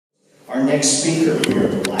Our next speaker, we are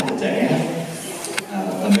delighted to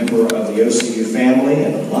have a member of the OCU family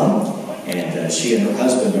and alum, and she and her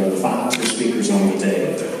husband are the final two speakers on the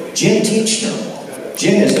day. Jen Teachenor.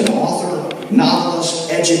 Jen is an author,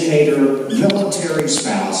 novelist, educator, military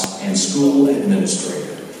spouse, and school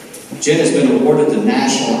administrator. Jen has been awarded the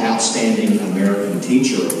National Outstanding American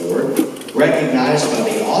Teacher Award, recognized by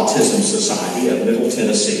the Autism Society of Middle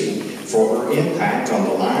Tennessee for her impact on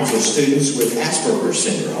the lives of students with Asperger's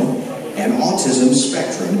syndrome and autism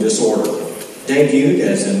spectrum disorder. Debuted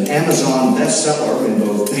as an Amazon bestseller in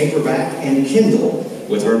both paperback and Kindle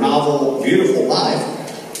with her novel Beautiful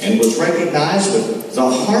Life, and was recognized with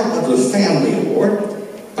the Heart of the Family Award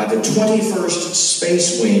by the 21st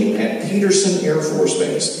Space Wing at Peterson Air Force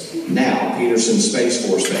Base, now Peterson Space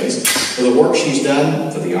Force Base, for the work she's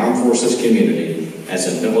done for the Armed Forces community as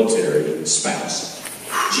a military spouse.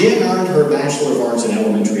 Jen earned her Bachelor of Arts in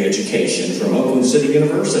Elementary Education from Oakland City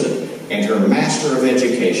University and her Master of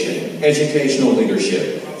Education, Educational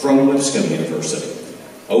Leadership from Lipscomb University.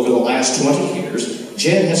 Over the last 20 years,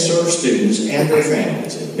 Jen has served students and their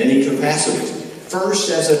families in many capacities,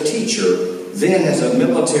 first as a teacher, then as a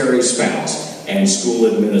military spouse and school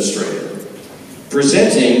administrator,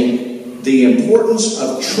 presenting the importance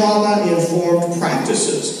of trauma-informed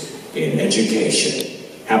practices in education.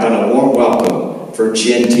 How about a warm welcome for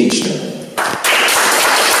Jen Teachenor.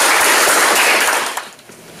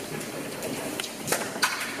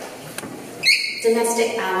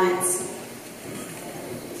 Domestic violence,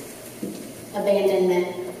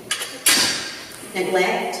 abandonment,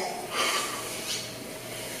 neglect,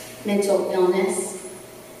 mental illness,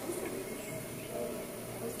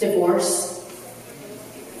 divorce,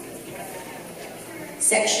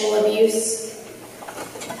 sexual abuse,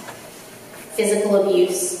 physical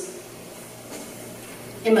abuse,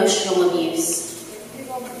 emotional abuse,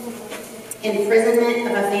 imprisonment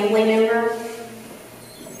of a family member,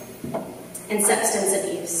 and substance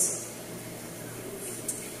abuse.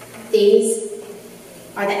 These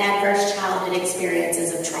are the adverse childhood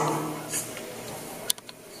experiences of trauma.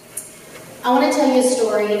 I want to tell you a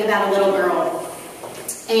story about a little girl,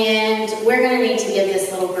 and we're going to need to give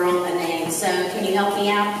this little girl a name. So can you help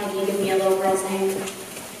me out? Can you give me a little girl's name?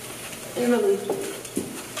 Emily.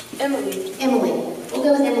 Emily. Emily. We'll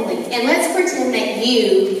go with Emily. And let's pretend that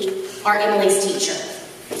you are Emily's teacher.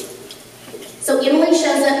 So Emily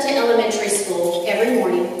shows up to elementary school every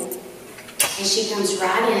morning, and she comes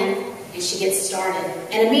right in, and she gets started.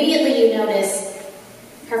 And immediately you notice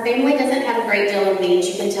her family doesn't have a great deal of needs.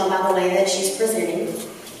 You can tell by the way that she's presenting.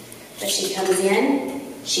 But she comes in,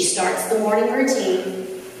 she starts the morning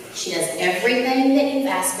routine, she does everything that you've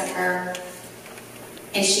asked of her,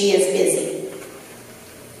 and she is busy.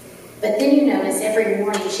 But then you notice every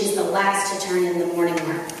morning she's the last to turn in the morning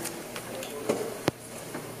work.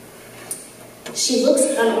 She looks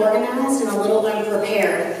unorganized and a little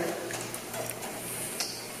unprepared.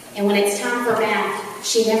 And when it's time for math,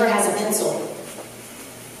 she never has a pencil.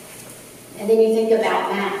 And then you think about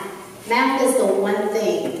math. Math is the one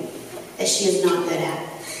thing that she is not good at.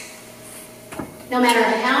 No matter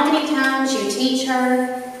how many times you teach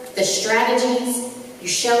her the strategies, you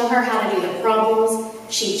show her how to do the problems,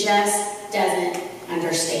 she just doesn't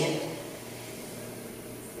understand.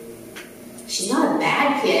 She's not a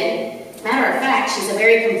bad kid. Matter of fact, she's a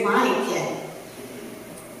very compliant kid.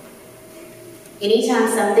 Anytime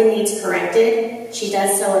something needs corrected, she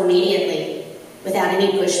does so immediately, without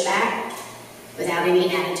any pushback, without any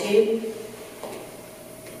attitude.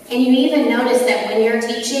 And you even notice that when you're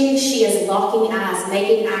teaching, she is locking eyes,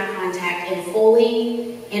 making eye contact, and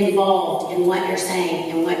fully involved in what you're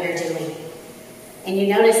saying and what you're doing. And you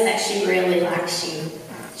notice that she really likes you.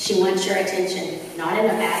 She wants your attention, not in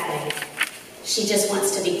a bad way. She just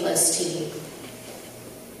wants to be close to you.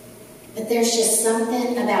 But there's just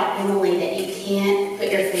something about Emily that you can't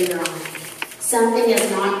put your finger on. Something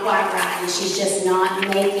is not quite right, and she's just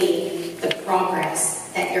not making the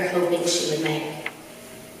progress that you're hoping she would make.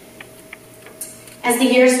 As the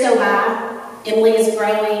years go by, Emily is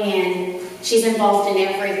growing and she's involved in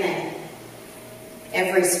everything.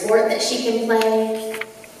 Every sport that she can play,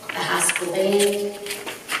 the high school band,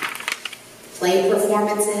 play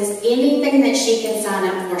performances, anything that she can sign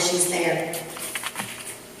up for, she's there.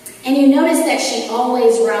 And you notice that she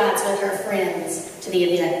always rides with her friends to the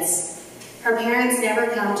events. Her parents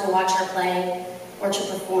never come to watch her play or to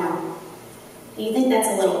perform. And you think that's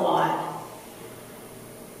a little odd.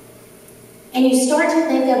 And you start to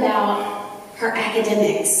think about her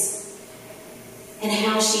academics and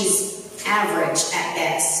how she's average at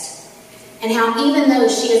best. And how even though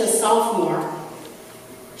she is a sophomore,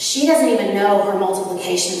 she doesn't even know her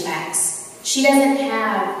multiplication facts. She doesn't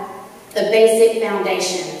have the basic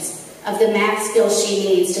foundations of the math skills she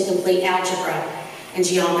needs to complete algebra and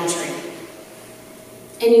geometry.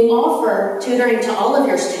 And you offer tutoring to all of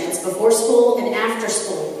your students before school and after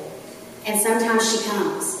school, and sometimes she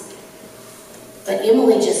comes. But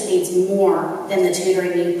Emily just needs more than the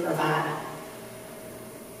tutoring you provide.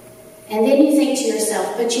 And then you think to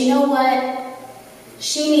yourself, but you know what?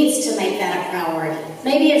 She needs to make that a priority.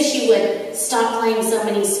 Maybe if she would stop playing so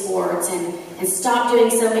many sports and stop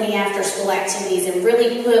doing so many after-school activities and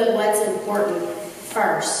really put what's important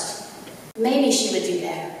first, maybe she would do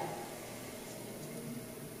better.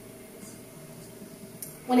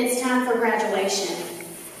 When it's time for graduation,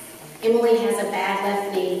 Emily has a bad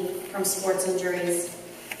left knee from sports injuries.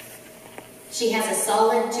 She has a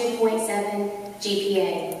solid 2.7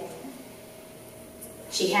 GPA.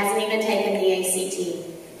 She hasn't even taken the ACT.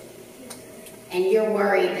 And you're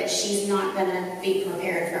worried that she's not going to be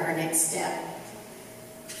prepared for her next step.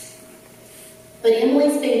 But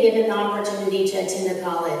Emily's been given the opportunity to attend a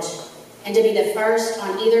college and to be the first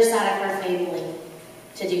on either side of her family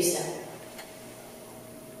to do so.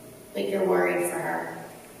 But you're worried for her.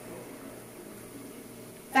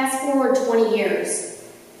 Fast forward 20 years.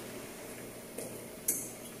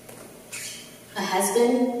 A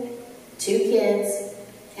husband, 2 kids,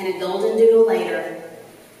 and a golden doodle later,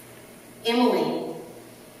 Emily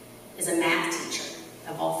is a math teacher,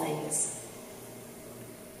 of all things.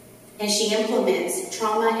 And she implements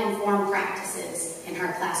trauma-informed practices in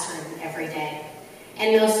her classroom every day.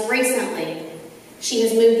 And most recently, she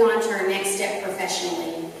has moved on to her next step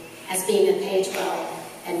professionally as being a Page-12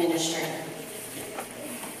 administrator.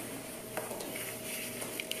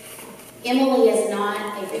 Emily is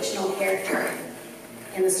not a fictional character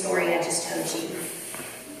in the story I just told you.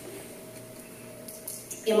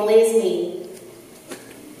 Emily is me.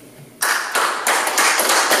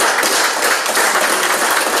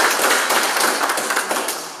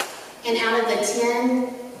 And out of the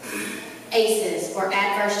 10 ACEs, or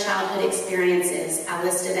adverse childhood experiences, I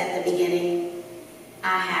listed at the beginning,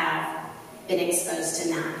 I have been exposed to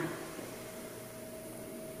 9.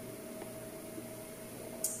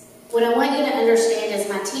 What I want you to understand is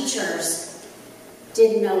my teachers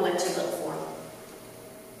didn't know what to look for.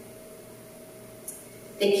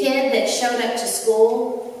 The kid that showed up to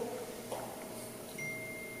school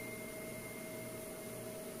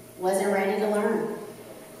wasn't ready to learn.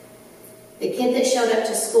 The kid that showed up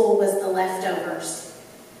to school was the leftovers,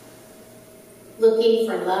 looking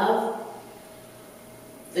for love,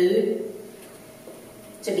 food,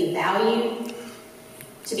 to be valued,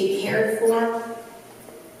 to be cared for.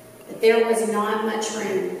 But there was not much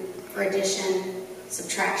room for addition,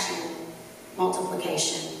 subtraction,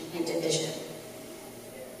 multiplication, and division.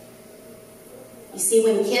 You see,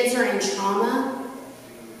 when kids are in trauma,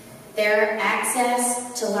 their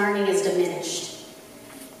access to learning is diminished.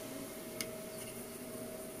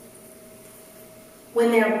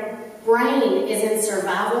 When their brain is in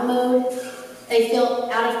survival mode, they feel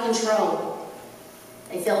out of control.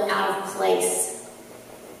 They feel out of place,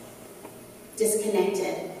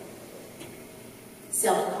 disconnected,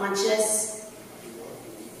 self-conscious,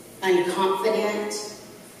 unconfident,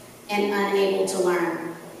 and unable to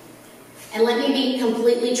learn. And let me be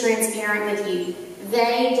completely transparent with you.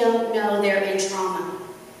 They don't know they're in trauma.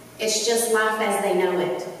 It's just life as they know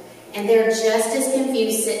it. And they're just as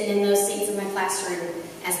confused sitting in those seats in the classroom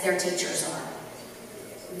as their teachers are.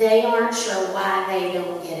 They aren't sure why they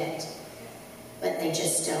don't get it, but they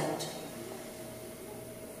just don't.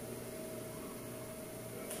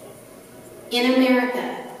 In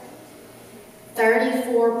America,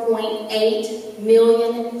 34.8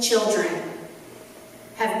 million children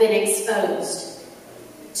have been exposed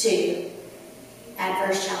to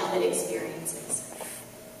adverse childhood experiences.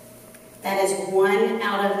 That is 1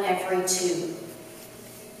 out of every 2.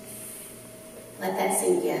 Let that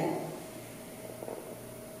sink in.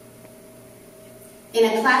 In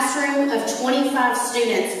a classroom of 25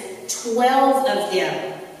 students, 12 of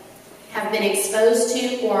them have been exposed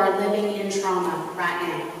to or are living in trauma right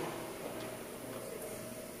now.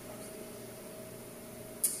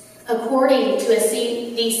 According to a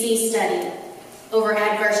CDC study over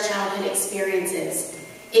adverse childhood experiences,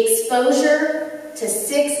 exposure to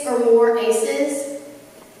 6 or more ACEs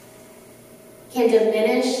can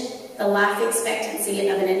diminish the life expectancy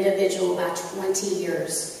of an individual by 20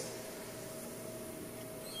 years.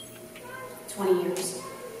 20 years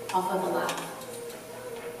off of a life.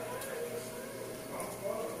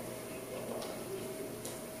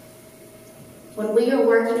 When we are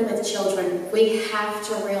working with children, we have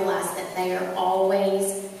to realize that they are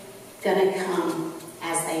always going to come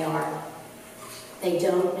as they are. They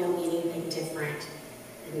don't know anything different.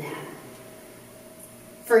 than that.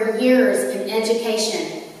 For years in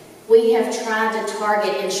education, we have tried to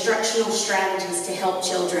target instructional strategies to help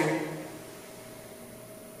children.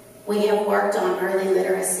 We have worked on early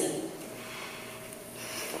literacy,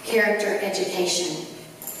 character education,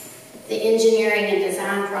 the engineering and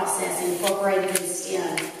design process incorporated in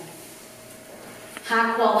STEM,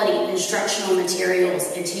 high-quality instructional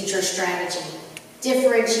materials and teacher strategy,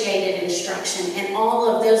 differentiated instruction, and all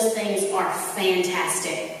of those things are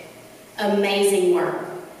fantastic, amazing work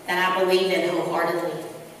that I believe in wholeheartedly.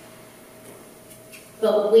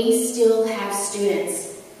 But we still have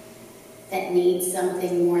students that need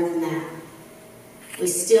something more than that. We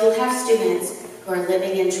still have students who are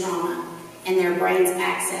living in trauma, and their brain's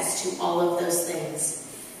access to all of those things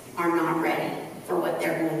are not ready for what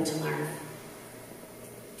they're going to learn.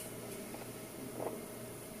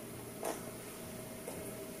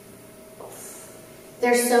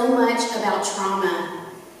 There's so much about trauma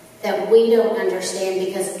that we don't understand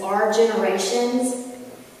because our generations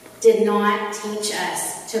did not teach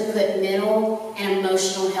us to put mental and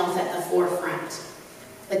emotional health at the forefront.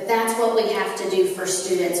 But that's what we have to do for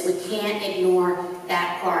students. We can't ignore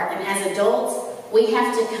that part. And as adults, we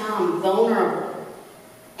have to come vulnerable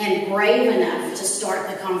and brave enough to start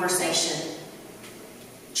the conversation.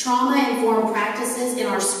 Trauma-informed practices in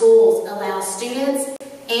our schools allow students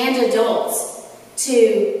and adults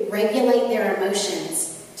to regulate their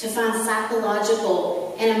emotions, to find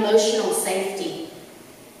psychological and emotional safety,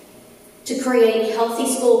 to create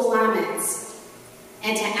healthy school climates,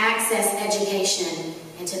 and to access education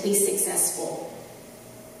and to be successful.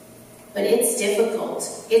 But it's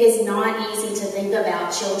difficult. It is not easy to think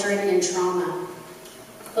about children in trauma.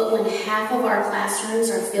 But when half of our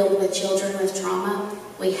classrooms are filled with children with trauma,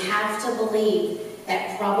 we have to believe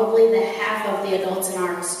that probably the half of the adults in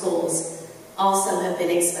our schools also have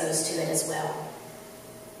been exposed to it as well.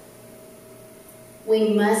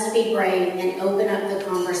 We must be brave and open up the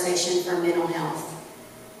conversation for mental health.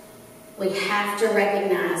 We have to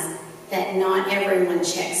recognize that not everyone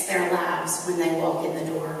checks their lives when they walk in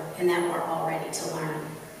the door and that we're all ready to learn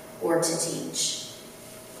or to teach.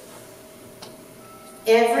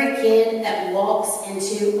 Every kid that walks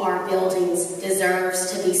into our buildings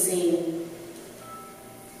deserves to be seen.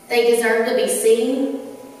 They deserve to be seen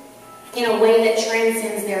in a way that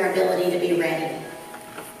transcends their ability to be ready.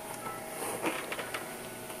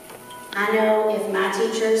 I know if my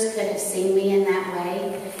teachers could have seen me in that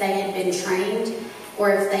way, if they had been trained,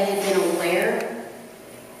 or if they had been aware,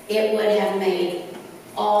 it would have made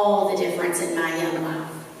all the difference in my young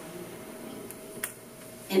life.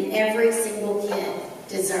 And every single kid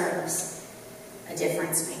deserves a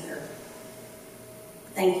difference maker.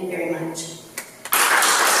 Thank you very much.